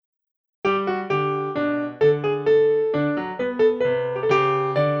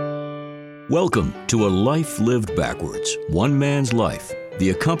Welcome to A Life Lived Backwards, One Man's Life,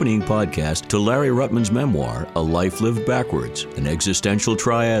 the accompanying podcast to Larry Ruttman's memoir, A Life Lived Backwards, an existential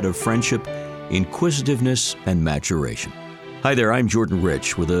triad of friendship, inquisitiveness, and maturation. Hi there, I'm Jordan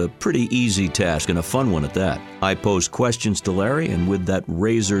Rich with a pretty easy task and a fun one at that. I pose questions to Larry, and with that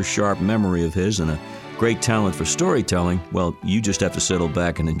razor-sharp memory of his and a great talent for storytelling, well, you just have to settle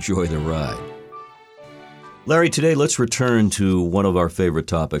back and enjoy the ride. Larry, today let's return to one of our favorite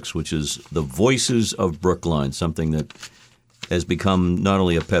topics, which is the voices of Brookline, something that has become not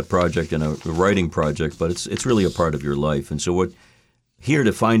only a pet project and a writing project, but it's really a part of your life. And so we're here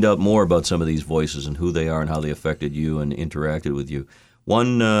to find out more about some of these voices and who they are and how they affected you and interacted with you.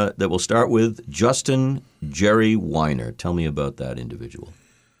 One that we'll start with, Justin Jerry Weiner. Tell me about that individual.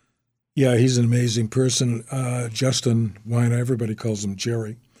 Yeah, he's an amazing person. Justin Weiner, everybody calls him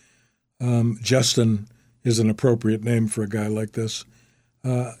Jerry. Justin is an appropriate name for a guy like this.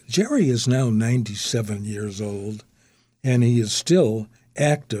 Jerry is now 97 years old, and he is still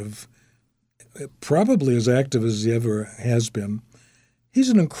active, probably as active as he ever has been. He's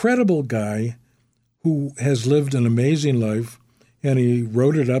an incredible guy who has lived an amazing life, and he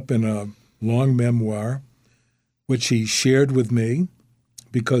wrote it up in a long memoir, which he shared with me,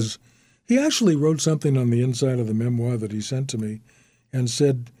 because he actually wrote something on the inside of the memoir that he sent to me and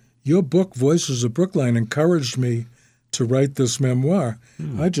said, "Your book, Voices of Brookline, encouraged me to write this memoir."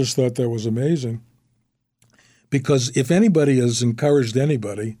 I just thought that was amazing. Because if anybody has encouraged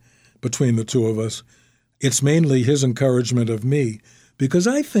anybody between the two of us, it's mainly his encouragement of me. Because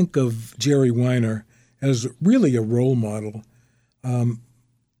I think of Jerry Weiner as really a role model.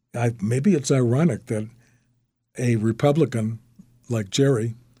 Maybe it's ironic that a Republican like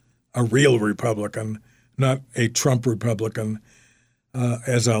Jerry, a real Republican, not a Trump Republican,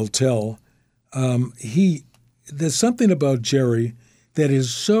 as I'll tell, there's something about Jerry that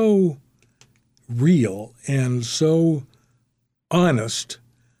is so real and so honest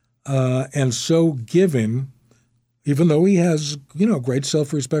and so giving, even though he has, great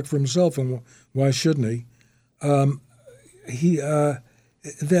self-respect for himself, and why shouldn't he?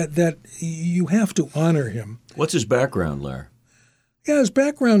 That you have to honor him. What's his background, Larry? Yeah, his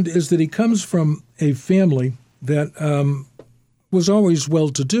background is that he comes from a family that was always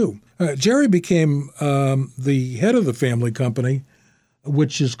well-to-do. Jerry became the head of the family company,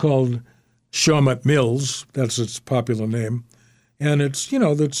 which is called Shawmut Mills. That's its popular name. And it's,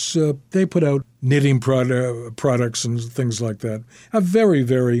 they put out knitting products and things like that. A very,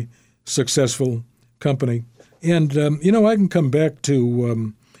 very successful company. And, I can come back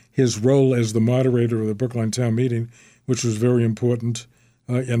to his role as the moderator of the Brookline Town Meeting, which was very important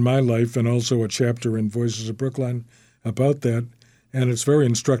in my life, and also a chapter in Voices of Brookline about that. And it's very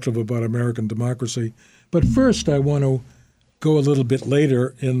instructive about American democracy. But first, I want to go a little bit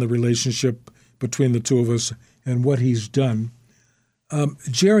later in the relationship between the two of us and what he's done.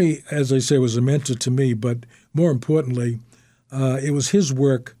 Jerry, as I say, was a mentor to me, but more importantly, it was his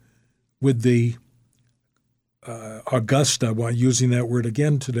work with the Augusta, while using that word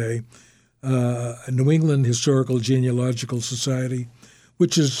again today, New England Historical Genealogical Society,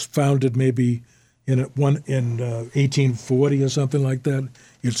 which is founded maybe in 1840 or something like that.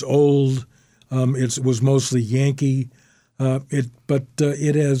 It's old. It was mostly Yankee, but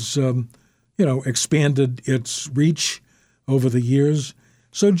it has expanded its reach over the years.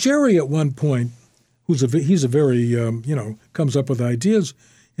 So Jerry, at one point, he's a very comes up with ideas,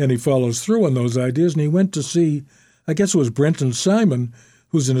 and he follows through on those ideas. And he went to see, I guess it was Brenton Simon,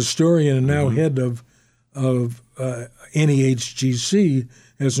 who's an historian and now head of NEHGC,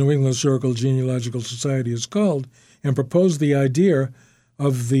 as New England Historical Genealogical Society is called, and proposed the idea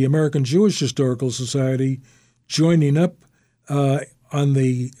of the American Jewish Historical Society joining up in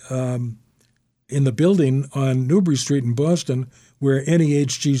the building on Newbury Street in Boston, where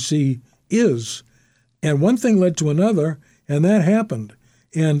NEHGC is. And one thing led to another, and that happened.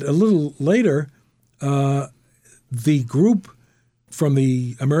 And a little later, the group from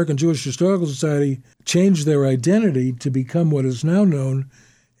the American Jewish Historical Society changed their identity to become what is now known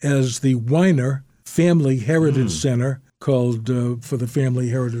as the Weiner Family Heritage Center, called for the Family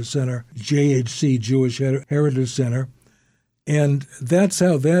Heritage Center, JHC, Jewish Heritage Center. And that's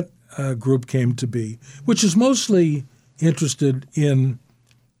how that group came to be, which is mostly interested in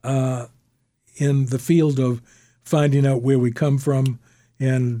the field of finding out where we come from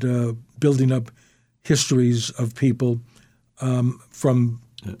and building up histories of people from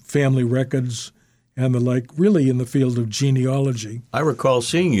family records and the like, really in the field of genealogy. I recall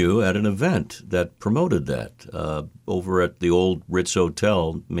seeing you at an event that promoted that over at the old Ritz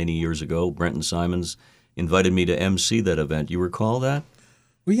Hotel many years ago. Brenton Simons invited me to MC that event. You recall that?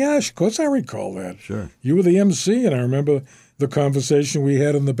 Well, yeah, of course I recall that. Sure. You were the MC, and I remember the conversation we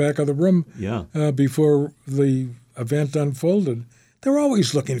had in the back of the room before the event unfolded. They're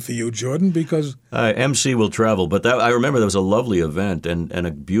always looking for you, Jordan, because MC will travel, but I remember there was a lovely event and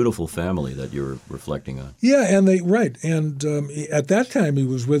a beautiful family that you're reflecting on. Yeah, and and at that time he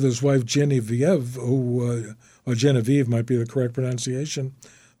was with his wife Genevieve, or Genevieve might be the correct pronunciation,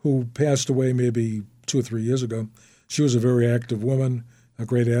 who passed away maybe 2 or 3 years ago. She was a very active woman, a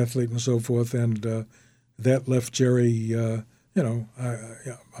great athlete, and so forth, and that left Jerry.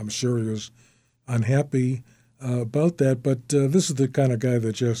 I'm sure he was unhappy about that, but this is the kind of guy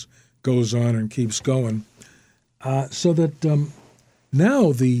that just goes on and keeps going. So that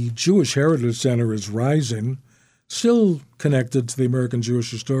now the Jewish Heritage Center is rising, still connected to the American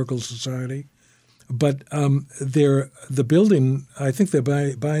Jewish Historical Society, but the building, I think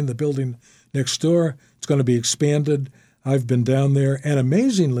they're buying the building next door. It's going to be expanded. I've been down there, and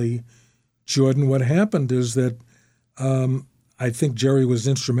amazingly, Jordan, what happened is that I think Jerry was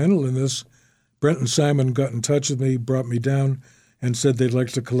instrumental in this. Brent and Simon got in touch with me, brought me down, and said they'd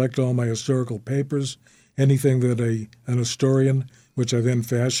like to collect all my historical papers, anything that an historian, which I then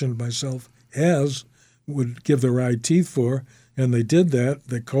fashioned myself as, would give their eye teeth for, and they did that.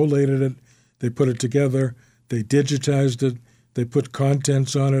 They collated it, they put it together, they digitized it, they put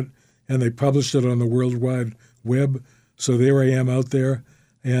contents on it, and they published it on the World Wide Web. So there I am out there,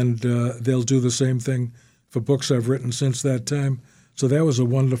 and they'll do the same thing for books I've written since that time. So that was a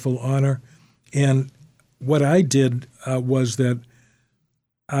wonderful honor. And what I did was that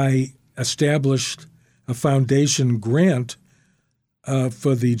I established a foundation grant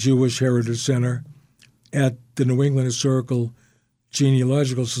for the Jewish Heritage Center at the New England Historical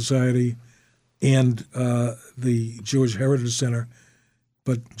Genealogical Society and the Jewish Heritage Center.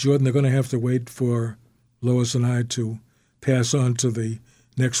 But, Jordan, they're going to have to wait for Lois and I to pass on to the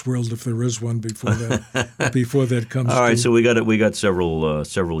next world, if there is one, before that comes. All right, so we got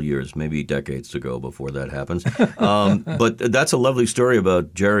several years, maybe decades to go before that happens. But that's a lovely story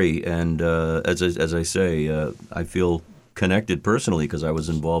about Jerry, and as I say, I feel connected personally because I was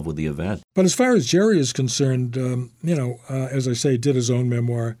involved with the event. But as far as Jerry is concerned, as I say, did his own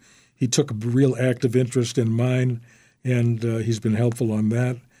memoir. He took a real active interest in mine, and he's been helpful on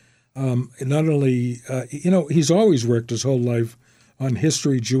that. Not only, he's always worked his whole life on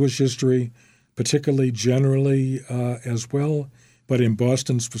history, Jewish history, particularly generally as well, but in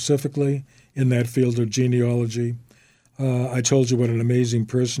Boston specifically, in that field of genealogy. I told you what an amazing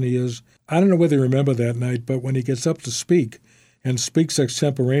person he is. I don't know whether you remember that night, but when he gets up to speak and speaks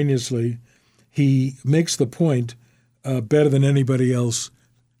extemporaneously, he makes the point better than anybody else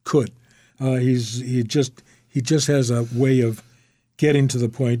could. He just has a way of getting to the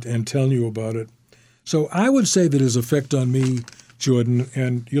point and telling you about it. So I would say that his effect on me, Jordan,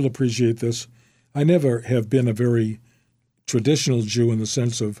 and you'll appreciate this, I never have been a very traditional Jew in the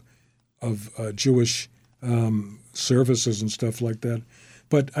sense of Jewish services and stuff like that.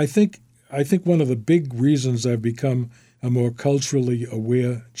 But I think one of the big reasons I've become a more culturally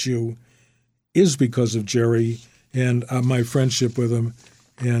aware Jew is because of Jerry and my friendship with him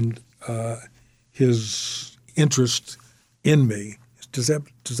and his interest in me. Does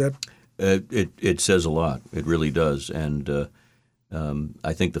that? It says a lot. It really does. And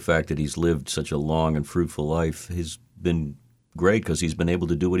I think the fact that he's lived such a long and fruitful life has been great because he's been able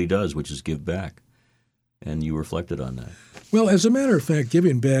to do what he does, which is give back. And you reflected on that. Well, as a matter of fact,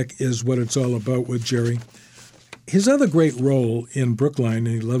 giving back is what it's all about with Jerry. His other great role in Brookline,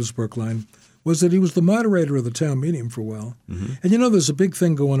 and he loves Brookline, was that he was the moderator of the town meeting for a while. Mm-hmm. And there's a big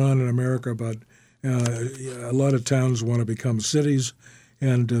thing going on in America about a lot of towns want to become cities,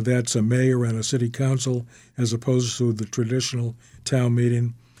 and that's a mayor and a city council as opposed to the traditional town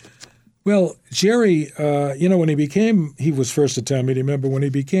meeting. Well, Jerry, when he was first a town meeting member.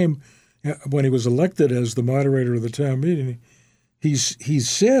 When he was elected as the moderator of the town meeting, he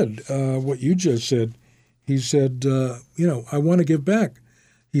said what you just said. He said, I want to give back.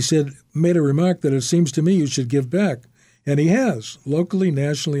 He made a remark that it seems to me you should give back. And he has, locally,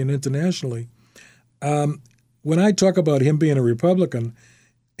 nationally, and internationally. When I talk about him being a Republican,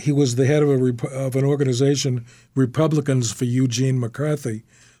 he was the head of an organization, Republicans for Eugene McCarthy,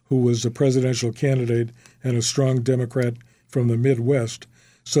 who was a presidential candidate and a strong Democrat from the Midwest.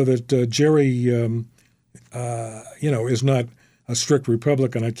 So that Jerry, is not a strict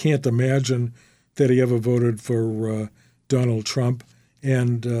Republican. I can't imagine that he ever voted for Donald Trump.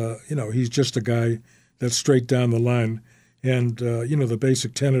 And, he's just a guy that's straight down the line. And, the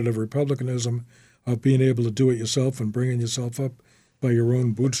basic tenet of republicanism, of being able to do it yourself and bringing yourself up by your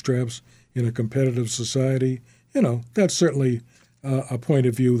own bootstraps in a competitive society, that's certainly a point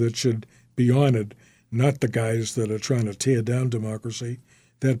of view that should be honored, not the guys that are trying to tear down democracy.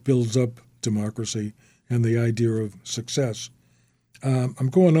 That builds up democracy and the idea of success. I'm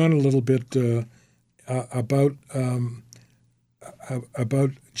going on a little bit about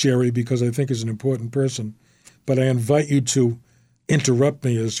Jerry because I think he's an important person, but I invite you to interrupt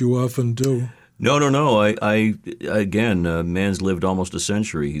me as you often do. No. I again, man's lived almost a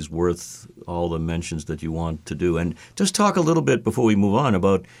century. He's worth all the mentions that you want to do. And just talk a little bit before we move on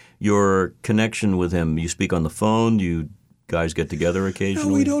about your connection with him. You speak on the phone. You guys get together occasionally?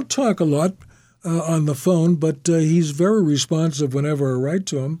 No, we don't talk a lot on the phone, but he's very responsive whenever I write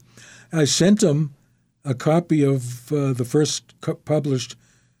to him. I sent him a copy of the first published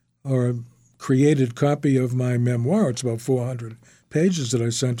or created copy of my memoir. It's about 400 pages that I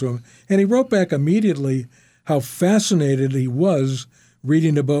sent to him. And he wrote back immediately how fascinated he was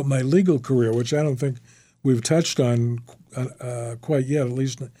reading about my legal career, which I don't think we've touched on quite yet, at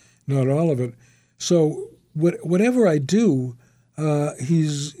least not all of it. So whatever I do,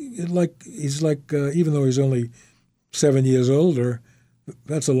 he's like even though he's only 7 years older,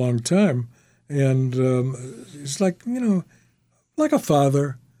 that's a long time. And it's like, like a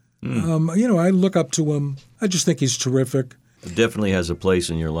father. I look up to him. I just think he's terrific. It definitely has a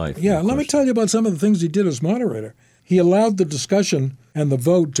place in your life. Yeah, let me tell you about some of the things he did as moderator. He allowed the discussion and the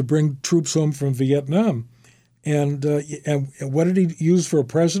vote to bring troops home from Vietnam. And what did he use for a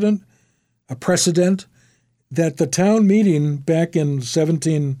precedent? A precedent that the town meeting back in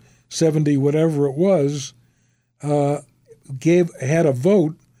 1770, whatever it was, had a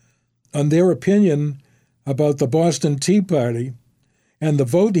vote on their opinion about the Boston Tea Party. And the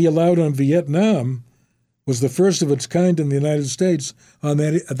vote he allowed on Vietnam was the first of its kind in the United States on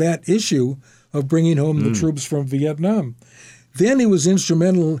that issue of bringing home the troops from Vietnam. Then he was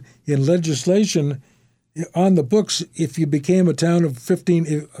instrumental in legislation on the books. If you became a town of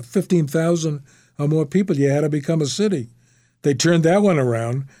 15,000 or more people, you had to become a city. They turned that one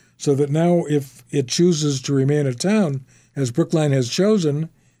around so that now if it chooses to remain a town, as Brookline has chosen,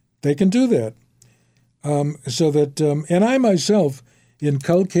 they can do that. And I myself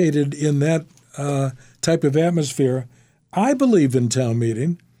inculcated in that type of atmosphere. I believe in town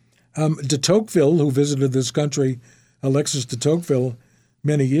meeting. De Tocqueville, who visited this country, Alexis de Tocqueville,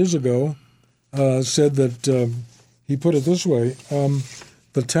 many years ago, said that he put it this way: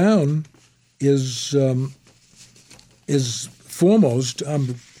 the town is foremost.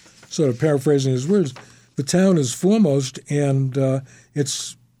 I'm sort of paraphrasing his words. The town is foremost, and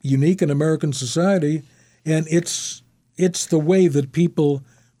it's unique in American society, and it's the way that people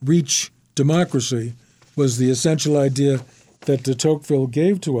reach democracy was the essential idea that de Tocqueville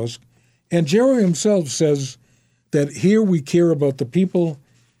gave to us. And Jerry himself says that here we care about the people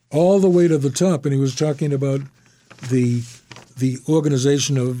all the way to the top, and he was talking about the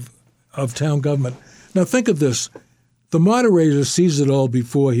organization of town government. Now think of this. The moderator sees it all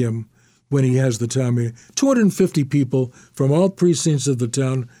before him when he has the town meeting. 250 people from all precincts of the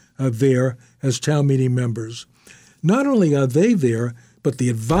town are there as town meeting members. Not only are they there, but the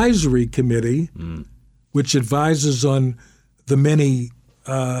advisory committee, which advises on the many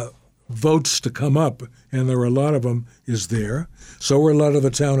votes to come up, and there are a lot of them, is there. So are a lot of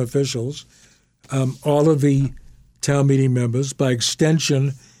the town officials, all of the town meeting members, by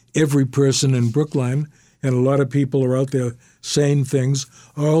extension, every person in Brookline, and a lot of people are out there saying things,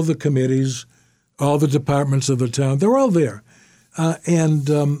 all the committees, all the departments of the town, they're all there. And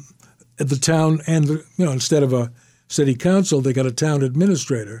the town, and instead of a city council, they got a town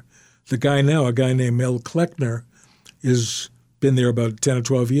administrator. The guy now, a guy named Mel Kleckner, has been there about 10 or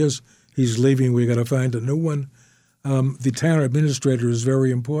 12 years. He's leaving. We got to find a new one. The town administrator is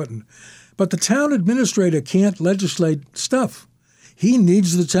very important. But the town administrator can't legislate stuff. He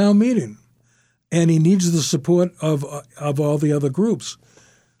needs the town meeting, and he needs the support of all the other groups.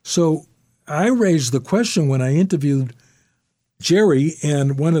 So I raised the question when I interviewed Jerry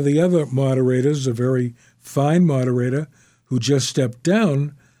and one of the other moderators, a very fine moderator who just stepped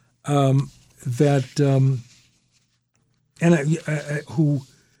down, about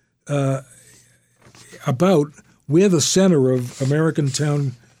where the center of American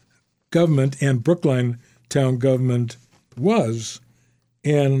town government and Brookline town government was,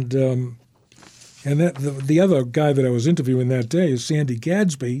 and that the other guy that I was interviewing that day is Sandy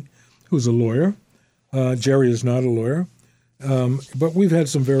Gadsby, who's a lawyer. Jerry is not a lawyer, but we've had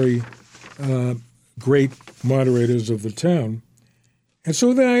some very great moderators of the town. And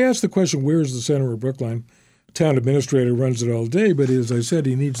so then I asked the question, where is the center of Brookline? Town administrator runs it all day, but as I said,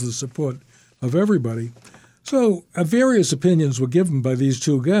 he needs the support of everybody. So various opinions were given by these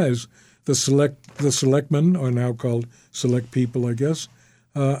two guys. The selectmen, are now called select people, I guess,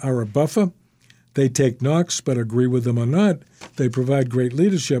 are a buffer. They take knocks, but agree with them or not. They provide great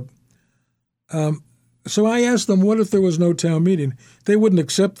leadership. So I asked them, what if there was no town meeting? They wouldn't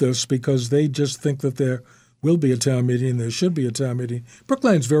accept this because they just think that there will be a town meeting, there should be a town meeting.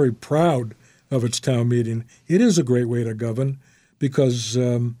 Brookline's very proud of its town meeting. It is a great way to govern because,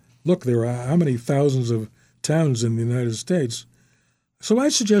 look, there are how many thousands of towns in the United States. So I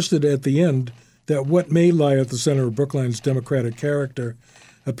suggested at the end that what may lie at the center of Brookline's democratic character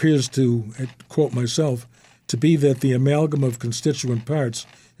appears to, quote myself, to be that the amalgam of constituent parts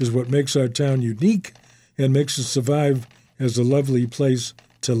is what makes our town unique and makes it survive as a lovely place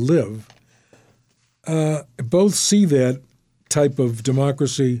to live. Both see that type of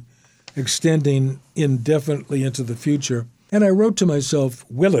democracy extending indefinitely into the future. And I wrote to myself,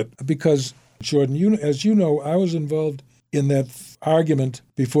 will it? Because, Jordan, as you know, I was involved in that argument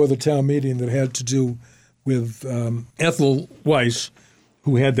before the town meeting that had to do with Ethel Weiss,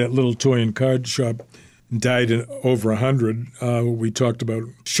 who had that little toy and card shop, died in over 100. We talked about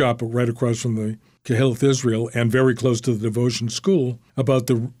shop right across from the Kehilth Israel and very close to the devotion school, about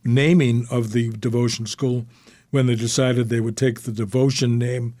the naming of the devotion school when they decided they would take the devotion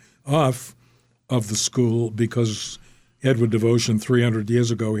name off of the school because Edward Devotion 300 years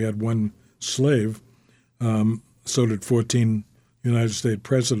ago, he had one slave. So did 14 United States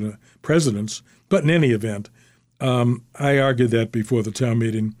presidents. But in any event, I argued that before the town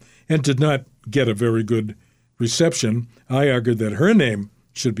meeting and did not get a very good reception. I argued that her name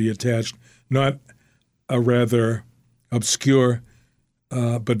should be attached, not a rather obscure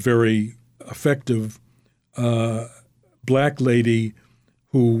but very effective black lady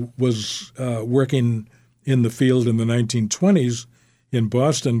who was working in the field in the 1920s in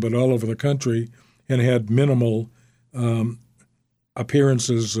Boston, but all over the country, and had minimal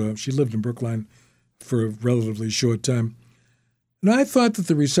appearances. She lived in Brookline for a relatively short time. And I thought that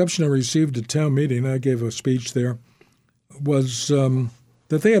the reception I received at town meeting, I gave a speech there, was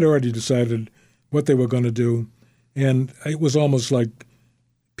that they had already decided what they were going to do. And it was almost like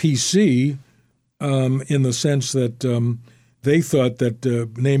PC in the sense that they thought that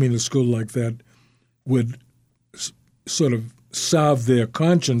naming a school like that would sort of salve their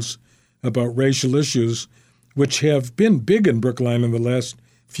conscience about racial issues, which have been big in Brookline in the last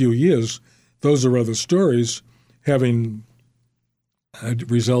few years. Those are other stories, having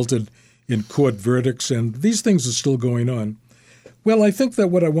resulted in court verdicts, and these things are still going on. Well, I think that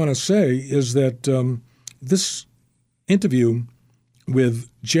what I want to say is that this interview with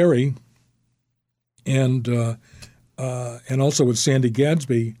Jerry and also with Sandy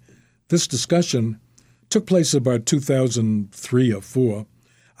Gadsby, this discussion took place about 2003 or 4.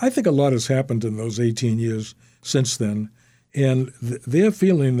 I think a lot has happened in those 18 years since then, and their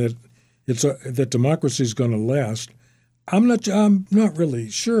feeling that that democracy is going to last, I'm not really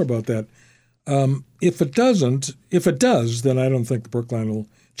sure about that. If it does, then I don't think Brookline will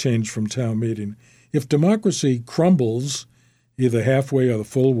change from town meeting. If democracy crumbles, either halfway or the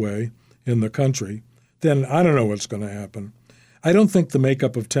full way in the country, then I don't know what's going to happen. I don't think the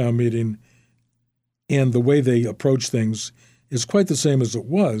makeup of town meeting and the way they approach things is quite the same as it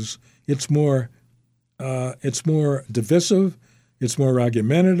was. It's more divisive. It's more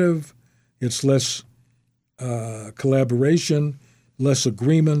argumentative. It's less collaboration, less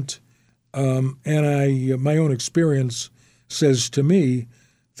agreement. And my own experience says to me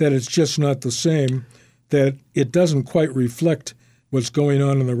that it's just not the same, that it doesn't quite reflect what's going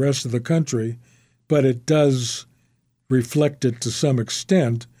on in the rest of the country, but it does reflect it to some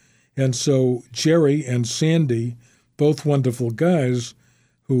extent. And so Jerry and Sandy, both wonderful guys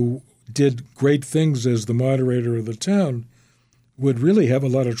who did great things as the moderator of the town, would really have a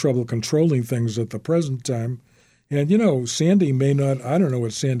lot of trouble controlling things at the present time. And, Sandy may not, I don't know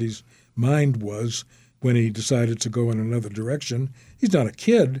what Sandy's mind was when he decided to go in another direction. He's not a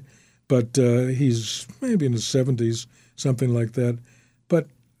kid, but he's maybe in his 70s, something like that. But,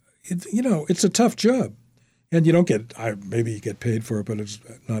 it's a tough job. And you don't get, maybe you get paid for it, but it's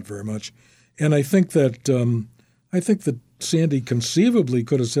not very much. And I think that Sandy conceivably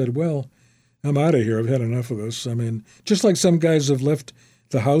could have said, well, I'm out of here. I've had enough of this. I mean, just like some guys have left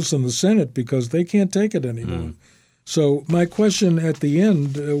the House and the Senate because they can't take it anymore. So my question at the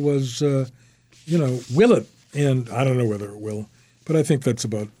end was, will it? And I don't know whether it will, but I think that's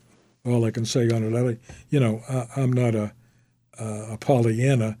about all I can say on it. I'm not a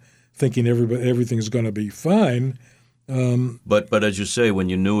Pollyanna thinking everything's going to be fine. But as you say, when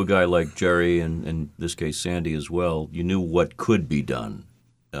you knew a guy like Jerry and in this case Sandy as well, you knew what could be done.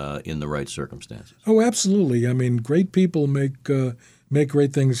 in the right circumstances. Oh, absolutely. I mean, great people make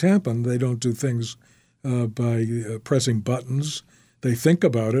great things happen. They don't do things by pressing buttons. They think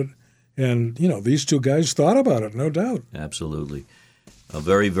about it. And, these two guys thought about it, no doubt. Absolutely. A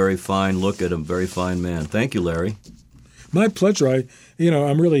very, very fine look at a very fine man. Thank you, Larry. My pleasure.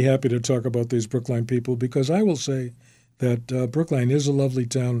 I'm really happy to talk about these Brookline people because I will say that Brookline is a lovely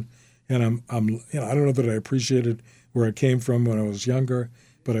town, and I don't know that I appreciated where I came from when I was younger,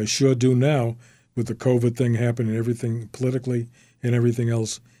 but I sure do now with the COVID thing happening, everything politically and everything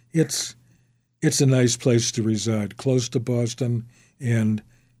else. It's a nice place to reside, close to Boston, and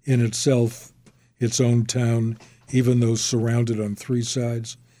in itself, its own town, even though surrounded on three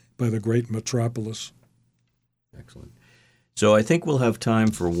sides by the great metropolis. Excellent. So I think we'll have time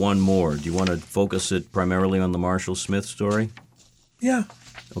for one more. Do you want to focus it primarily on the Marshall Smith story? Yeah.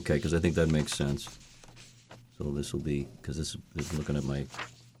 Okay, because I think that makes sense. So this will be, because this is looking at my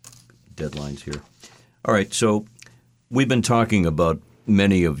deadlines here. All right, so we've been talking about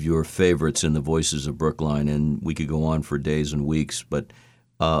many of your favorites in the Voices of Brookline, and we could go on for days and weeks, but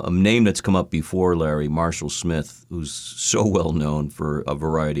a name that's come up before, Larry, Marshall Smith, who's so well known for a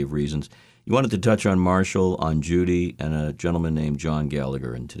variety of reasons. You wanted to touch on Marshall, on Judy, and a gentleman named John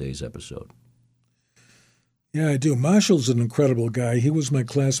Gallagher in today's episode. Yeah, I do. Marshall's an incredible guy. He was my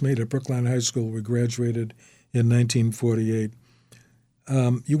classmate at Brookline High School. We graduated in 1948.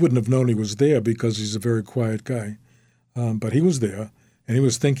 You wouldn't have known he was there because he's a very quiet guy. But he was there, and he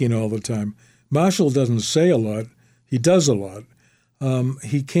was thinking all the time. Marshall doesn't say a lot. He does a lot.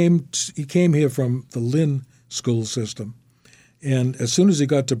 He came here from the Lynn school system. And as soon as he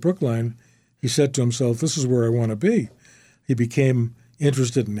got to Brookline, he said to himself, this is where I want to be. He became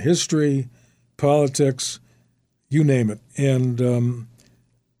interested in history, politics, you name it. And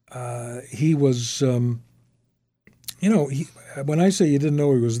he was, when I say you didn't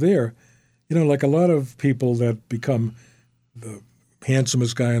know he was there, like a lot of people that become the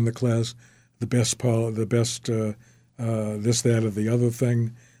handsomest guy in the class, the best, this, that, or the other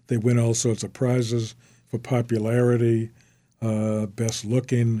thing. They win all sorts of prizes for popularity, best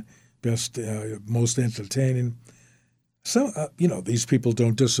looking, best, most entertaining. So, these people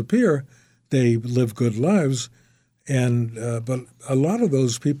don't disappear. They live good lives. And but a lot of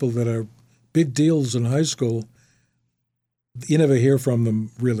those people that are big deals in high school, you never hear from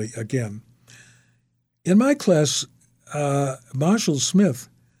them really again. In my class, Marshall Smith,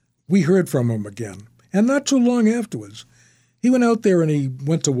 we heard from him again. And not too long afterwards, he went out there and he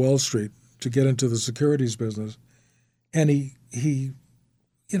went to Wall Street to get into the securities business. And he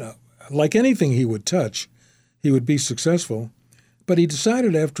like anything he would touch, he would be successful. But he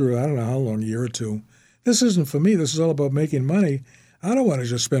decided after, I don't know how long, a year or two, this isn't for me. This is all about making money. I don't want to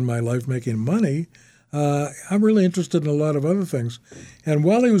just spend my life making money. I'm really interested in a lot of other things. And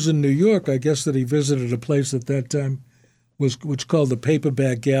while he was in New York, I guess that he visited a place at that time which called the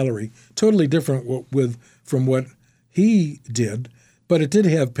Paperback Gallery, totally different from what he did, but it did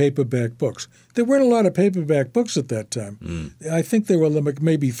have paperback books. There weren't a lot of paperback books at that time. I think there were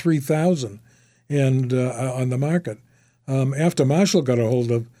maybe 3,000 and on the market. After Marshall got a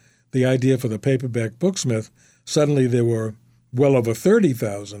hold of the idea for the paperback booksmith, suddenly there were well over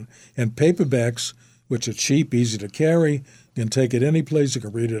 30,000, and paperbacks, which are cheap, easy to carry, you can take it any place, you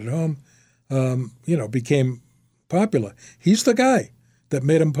can read it at home, became popular. He's the guy that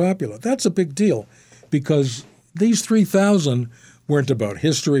made him popular. That's a big deal because these 3,000 weren't about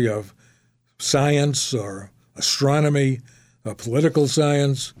history of science or astronomy or political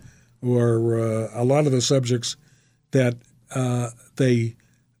science or a lot of the subjects that they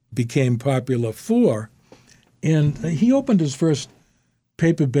became popular for. And he opened his first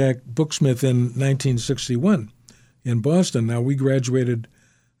paperback booksmith in 1961 in Boston. Now, we graduated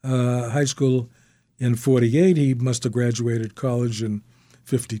high school in 48. He must have graduated college in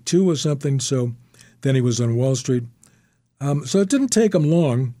 52 or something. So then he was on Wall Street. So it didn't take him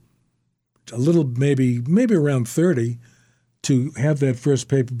long, a little maybe around 30, to have that first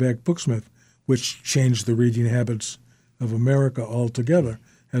paperback booksmith, which changed the reading habits of America altogether,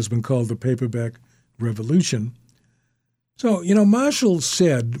 has been called the paperback revolution. So, Marshall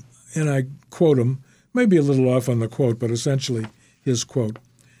said, and I quote him, maybe a little off on the quote, but essentially his quote,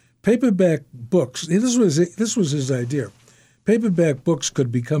 paperback books, this was his idea, paperback books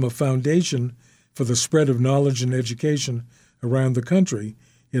could become a foundation for the spread of knowledge and education around the country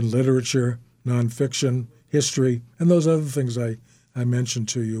in literature, nonfiction, history, and those other things I mentioned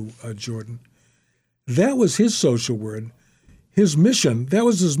to you, Jordan. That was his social word. His mission, that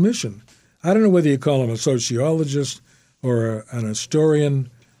was his mission. I don't know whether you call him a sociologist or an historian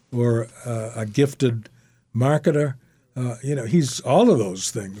or a gifted marketer He's all of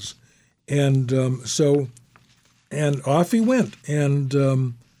those things. And and off he went. And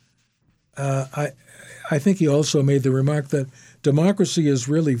I think he also made the remark that democracy is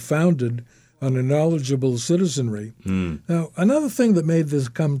really founded on a knowledgeable citizenry. Now, another thing that made this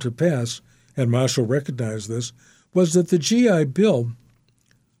come to pass, and Marshall recognized this, was that the GI Bill,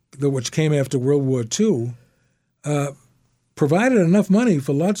 which came after World War II, provided enough money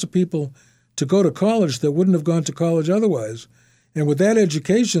for lots of people to go to college that wouldn't have gone to college otherwise. And with that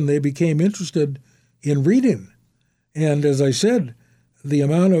education, they became interested in reading. And as I said, the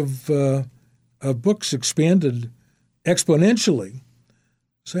amount of books expanded exponentially.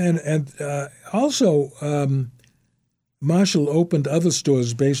 So, and also, Marshall opened other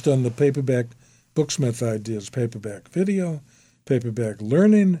stores based on the paperback booksmith ideas: paperback video, paperback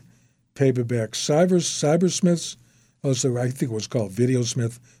learning, paperback cybersmiths. Also, I think it was called Video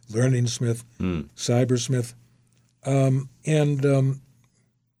Smith, Learning Smith, Cybersmith.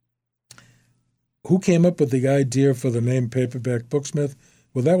 Who came up with the idea for the name Paperback Booksmith?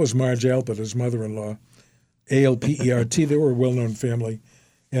 Well, that was Marge Alpert, his mother-in-law, Alpert. They were a well-known family.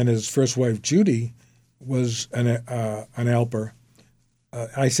 And his first wife, Judy, was an Alper.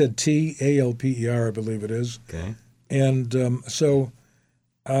 I said Alper, I believe it is. Okay. And so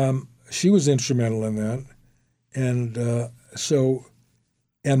she was instrumental in that. And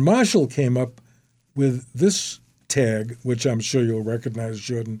and Marshall came up with this tag, which I'm sure you'll recognize,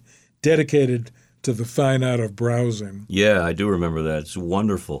 Jordan, dedicated to the fine art of browsing. Yeah, I do remember that. It's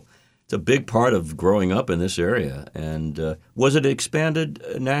wonderful. It's a big part of growing up in this area. And was it expanded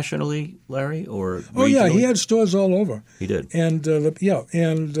nationally, Larry, or regionally? Oh, yeah, he had stores all over. He did. And,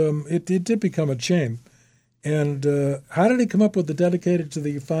 it did become a chain. And how did he come up with the dedicated to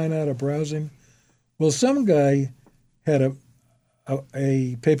the fine art of browsing? Well, some guy had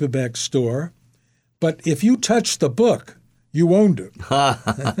a paperback store, but if you touched the book, you owned it. Yeah,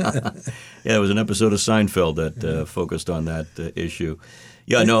 there was an episode of Seinfeld that focused on that issue.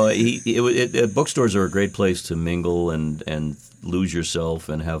 Yeah, no, bookstores are a great place to mingle and lose yourself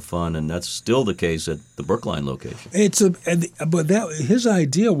and have fun, and that's still the case at the Brookline location. His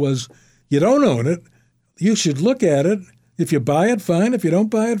idea was, you don't own it, you should look at it. If you buy it, fine. If you don't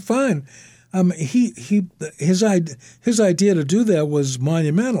buy it, fine. His idea to do that was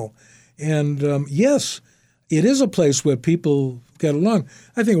monumental, and yes, it is a place where people get along.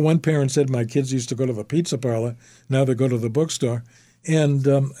 I think one parent said my kids used to go to the pizza parlor. Now they go to the bookstore. And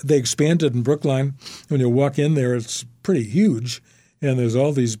they expanded in Brookline. When you walk in there, it's pretty huge. And there's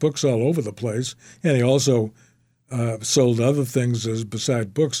all these books all over the place. And he also sold other things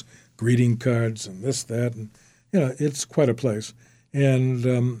beside books, greeting cards and this, that. And, it's quite a place.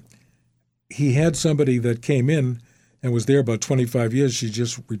 And he had somebody that came in and was there about 25 years. She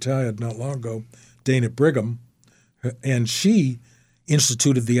just retired not long ago, Dana Brigham. And she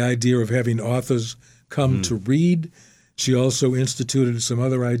instituted the idea of having authors come to read. She also instituted some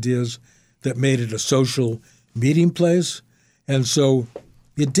other ideas that made it a social meeting place. And so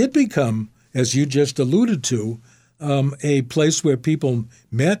it did become, as you just alluded to, a place where people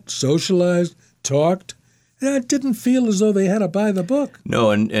met, socialized, talked. And it didn't feel as though they had to buy the book. No,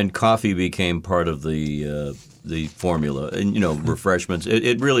 and coffee became part of the formula. And, refreshments.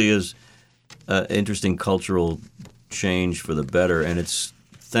 It really is an interesting cultural change for the better, and it's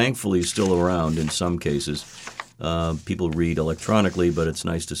thankfully still around in some cases. People read electronically, but it's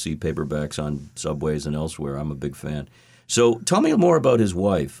nice to see paperbacks on subways and elsewhere. I'm a big fan. So tell me more about his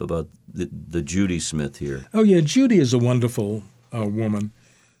wife, about the Judy Smith here. Oh, yeah, Judy is a wonderful woman.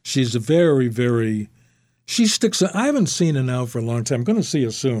 She's a very, very – she sticks – I haven't seen her now for a long time. I'm going to see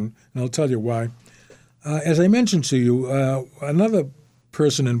her soon, and I'll tell you why. As I mentioned to you, another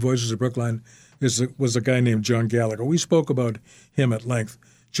person in Voices of Brookline was a guy named John Gallagher. We spoke about him at length.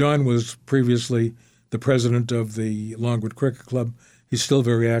 John was previously – the president of the Longwood Cricket Club. He's still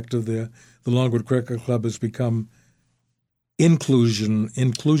very active there. The Longwood Cricket Club has become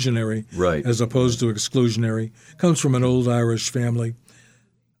inclusionary, right, as opposed to exclusionary. Comes from an old Irish family.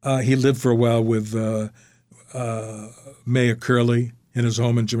 He lived for a while with Mayor Curley in his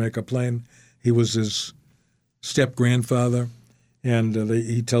home in Jamaica Plain. He was his step-grandfather, and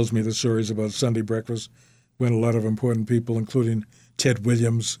he tells me the stories about Sunday breakfast when a lot of important people, including Ted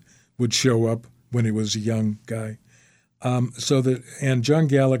Williams, would show up when he was a young guy. And John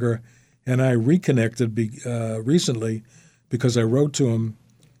Gallagher and I reconnected recently because I wrote to him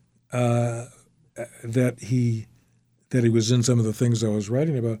that he was in some of the things I was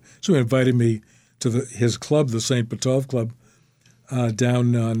writing about. So he invited me to his club, the St. Botolph Club,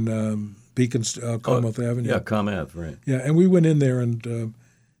 down on Beacon, Commonwealth Avenue. Yeah, Com Ave, right. Yeah, and we went in there and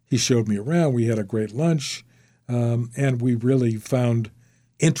he showed me around. We had a great lunch. and we really found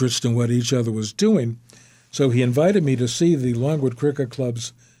interest in what each other was doing. So he invited me to see the Longwood Cricket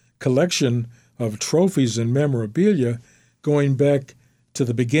Club's collection of trophies and memorabilia going back to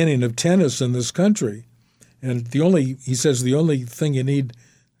the beginning of tennis in this country. And he says the only thing you need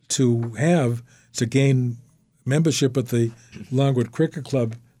to have to gain membership at the Longwood Cricket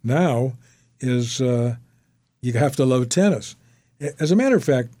Club now is you have to love tennis. As a matter of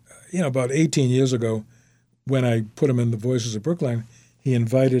fact, about 18 years ago, when I put him in the Voices of Brookline, he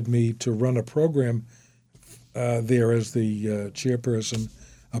invited me to run a program there as the chairperson,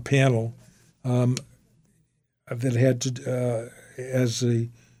 a panel that had to as a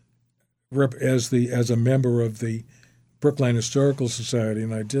member of the Brookline Historical Society,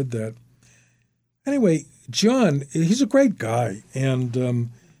 and I did that. Anyway, John, he's a great guy, and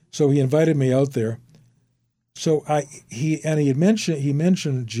so he invited me out there. So he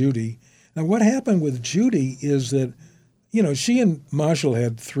mentioned Judy. Now, what happened with Judy is that, she and Marshall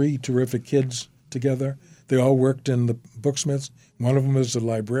had 3 terrific kids together. They all worked in the booksmiths. One of them is a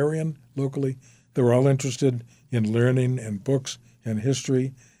librarian locally. They were all interested in learning and books and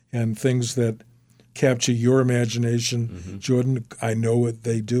history and things that capture your imagination. Mm-hmm. Jordan, I know what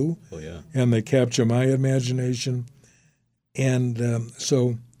they do. Oh, yeah. And they capture my imagination. And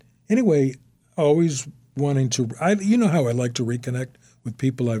so anyway, always wanting to, you know how I like to reconnect with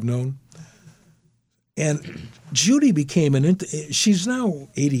people I've known. And Judy became she's now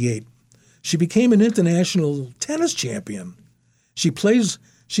 88. She became an international tennis champion. She's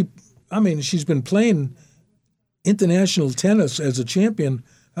been playing international tennis as a champion,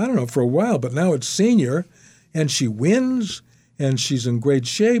 I don't know, for a while, but now it's senior, and she wins, and she's in great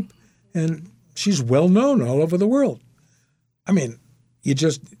shape, and she's well known all over the world. People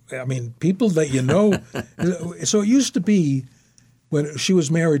that you know. So it used to be when she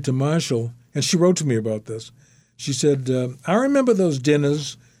was married to Marshall, and she wrote to me about this. She said, I remember those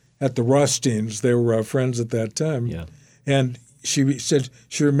dinners at the Rothsteins. They were our friends at that time. Yeah. And she said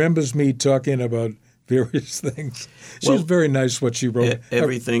she remembers me talking about various things. She was very nice what she wrote.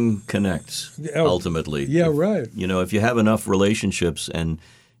 Everything connects, ultimately. Yeah, right. If you have enough relationships and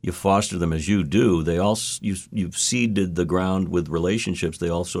you foster them as you do, you've seeded the ground with relationships. They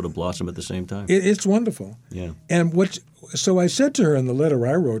all sort of blossom at the same time. It's wonderful. Yeah. And so I said to her in the letter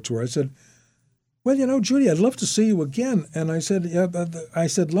I wrote to her, I said, well, Judy, I'd love to see you again. And I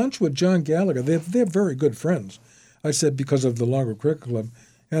said, lunch with John Gallagher. They're very good friends. I said, because of the Longwood Cricket Club.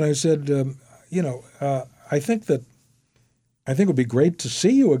 And I said, I think it would be great to see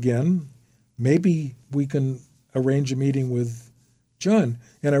you again. Maybe we can arrange a meeting with John.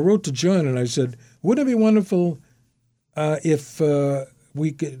 And I wrote to John and I said, wouldn't it be wonderful if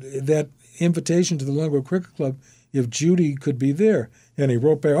we could, that invitation to the Longwood Cricket Club, if Judy could be there? And he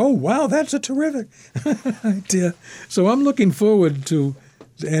wrote back, oh, wow, that's a terrific idea. So I'm looking forward to,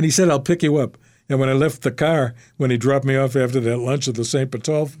 and he said, I'll pick you up. And when I left the car, when he dropped me off after that lunch at the St.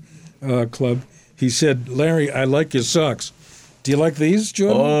 Patolph Club, he said, Larry, I like your socks. Do you like these,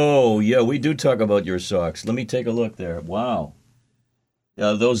 Jordan? Oh, yeah, we do talk about your socks. Let me take a look there. Wow.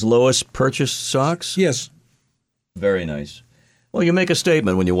 Those Lois purchased socks? Yes. Very nice. Well, you make a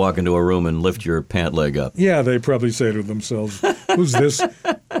statement when you walk into a room and lift your pant leg up. Yeah, they probably say to themselves, who's this?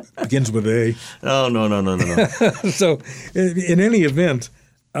 Begins with A. Oh, no. So in any event,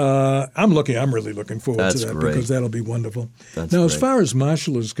 I'm really looking forward to that great. Because that'll be wonderful. That's now, great. As far as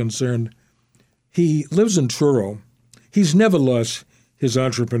Marshall is concerned, he lives in Truro. He's never lost his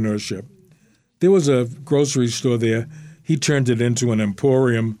entrepreneurship. There was a grocery store there. He turned it into an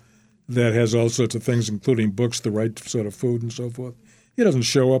emporium that has all sorts of things, including books, the right sort of food, and so forth. He doesn't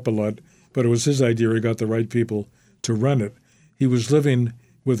show up a lot, but it was his idea. He got the right people to run it. He was living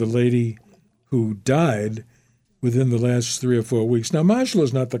with a lady who died within the last 3 or 4 weeks. Now, Marshall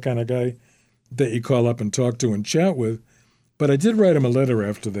is not the kind of guy that you call up and talk to and chat with, but I did write him a letter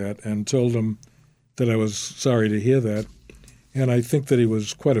after that and told him that I was sorry to hear that, and I think that he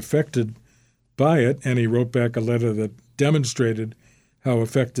was quite affected by it, and he wrote back a letter that demonstrated how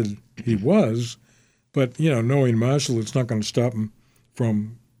affected he was. But, knowing Marshall, it's not going to stop him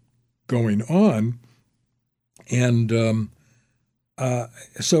from going on. And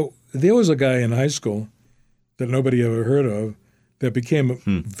so there was a guy in high school that nobody ever heard of that became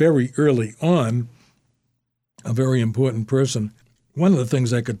very early on a very important person. One of the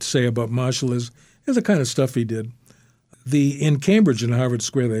things I could say about Marshall is the kind of stuff he did. In Cambridge and Harvard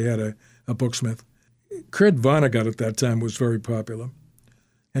Square, they had a booksmith. Kurt Vonnegut at that time was very popular.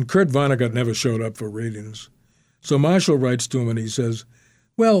 And Kurt Vonnegut never showed up for readings. So Marshall writes to him and he says,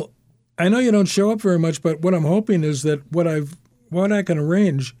 well, I know you don't show up very much, but what I'm hoping is that what I can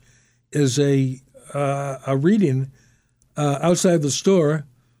arrange is a a reading outside the store,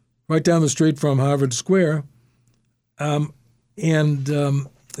 right down the street from Harvard Square, and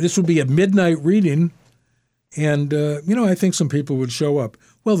this would be a midnight reading, and I think some people would show up.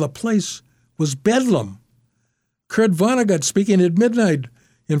 Well, the place was bedlam. Kurt Vonnegut speaking at midnight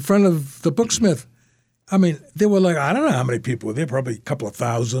in front of the Booksmith. I mean, there were like, I don't know how many people were there, probably a couple of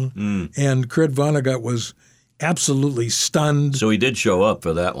thousand. And Kurt Vonnegut was absolutely stunned. So he did show up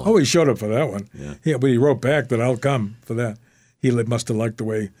for that one. Oh, he showed up for that one. Yeah. But he wrote back that I'll come for that. He must have liked the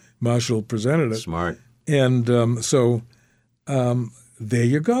way Marshall presented it. Smart. And so there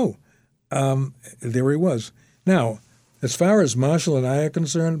you go. There he was. Now, as far as Marshall and I are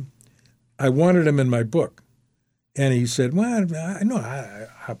concerned, I wanted him in my book. And he said, well,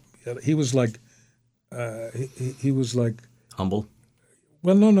 he was like, he was like humble.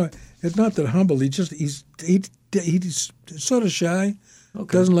 Well, no, it's not that humble. He's sort of shy.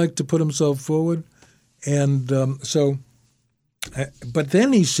 Okay. Doesn't like to put himself forward, and but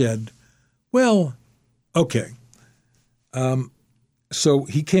then he said, "Well, okay." So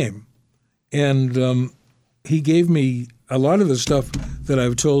he came, and he gave me a lot of the stuff that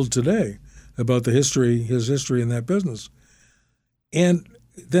I've told today about his history in that business, and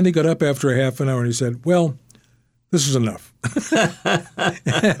then he got up after a half an hour and he said, "Well, this is enough."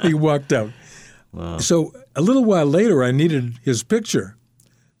 And he walked out. Wow. So a little while later, I needed his picture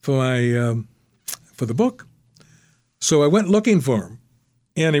for my for the book. So I went looking for him,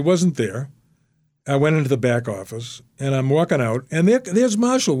 and he wasn't there. I went into the back office, and I'm walking out, and there's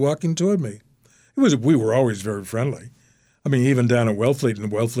Marshall walking toward me. We were always very friendly. I mean, even down at Wellfleet, in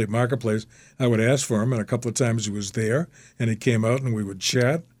the Wellfleet Marketplace, I would ask for him, and a couple of times he was there, and he came out, and we would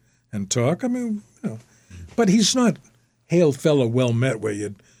chat and talk. I mean, but he's not hail fellow, well met, where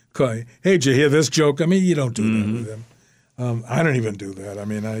you'd call, hey, did you hear this joke? I mean, you don't do that with him. I don't even do that. I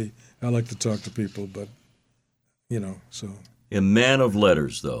mean, I like to talk to people, but, so. A man of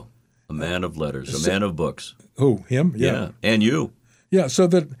letters, though. A man of letters, a man of books. Who, him? Yeah. And you. Yeah, so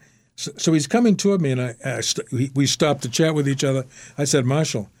he's coming toward me, and we stopped to chat with each other. I said,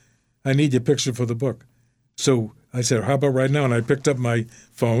 Marshall, I need your picture for the book. So I said, how about right now? And I picked up my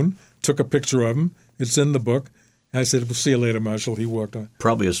phone, took a picture of him. It's in the book. I said, we'll see you later, Marshall. He walked on.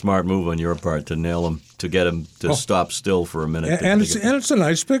 Probably a smart move on your part to nail him, to get him to stop still for a minute. And it's a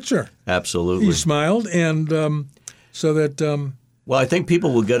nice picture. Absolutely. He smiled, and so that... Well, I think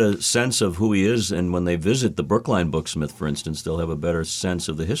people will get a sense of who he is, and when they visit the Brookline Booksmith, for instance, they'll have a better sense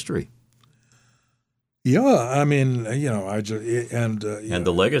of the history. Yeah, I mean, and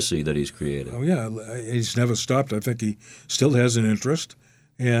the legacy that he's created. Oh yeah, he's never stopped. I think he still has an interest,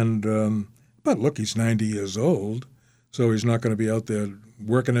 and but look, he's 90 years old, so he's not going to be out there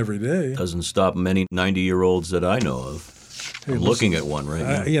working every day. Doesn't stop many 90-year-olds that I know of. Hey, I'm looking at one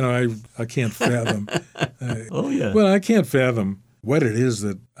right now. I can't fathom. Oh yeah. Well, I can't fathom what it is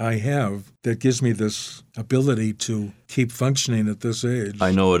that I have that gives me this ability to keep functioning at this age.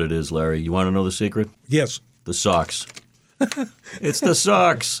 I know what it is, Larry. You want to know the secret? Yes. The socks. It's the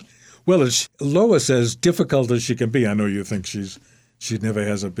socks. Well, it's Lois, as difficult as she can be, I know you think she never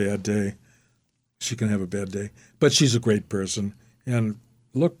has a bad day. She can have a bad day. But she's a great person. And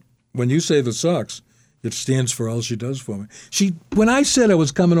look, when you say the socks, it stands for all she does for me. When I said I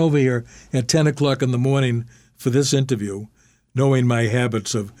was coming over here at 10 o'clock in the morning for this interview, knowing my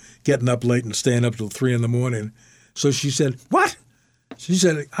habits of getting up late and staying up till 3 in the morning. So she said, what? She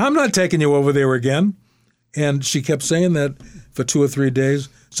said, I'm not taking you over there again. And she kept saying that for 2 or 3 days.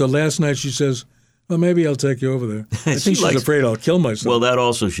 So last night she says, well, maybe I'll take you over there. I think she's afraid I'll kill myself. Well, that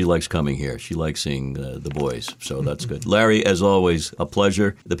also, she likes coming here. She likes seeing the boys, so that's good. Larry, as always, a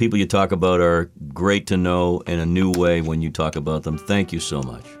pleasure. The people you talk about are great to know in a new way when you talk about them. Thank you so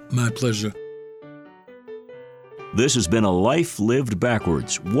much. My pleasure. This has been A Life Lived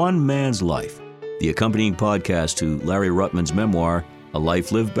Backwards, One Man's Life, the accompanying podcast to Larry Ruttman's memoir, A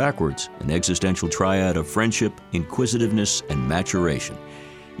Life Lived Backwards, an existential triad of friendship, inquisitiveness, and maturation.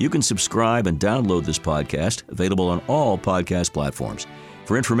 You can subscribe and download this podcast, available on all podcast platforms.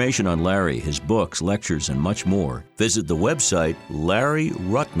 For information on Larry, his books, lectures, and much more, visit the website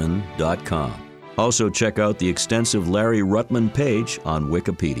LarryRuttman.com. Also, check out the extensive Larry Ruttman page on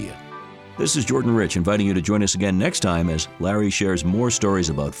Wikipedia. This is Jordan Rich, inviting you to join us again next time as Larry shares more stories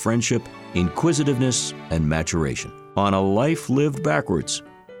about friendship, inquisitiveness, and maturation on A Life Lived Backwards,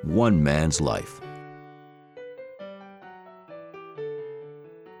 One Man's Life.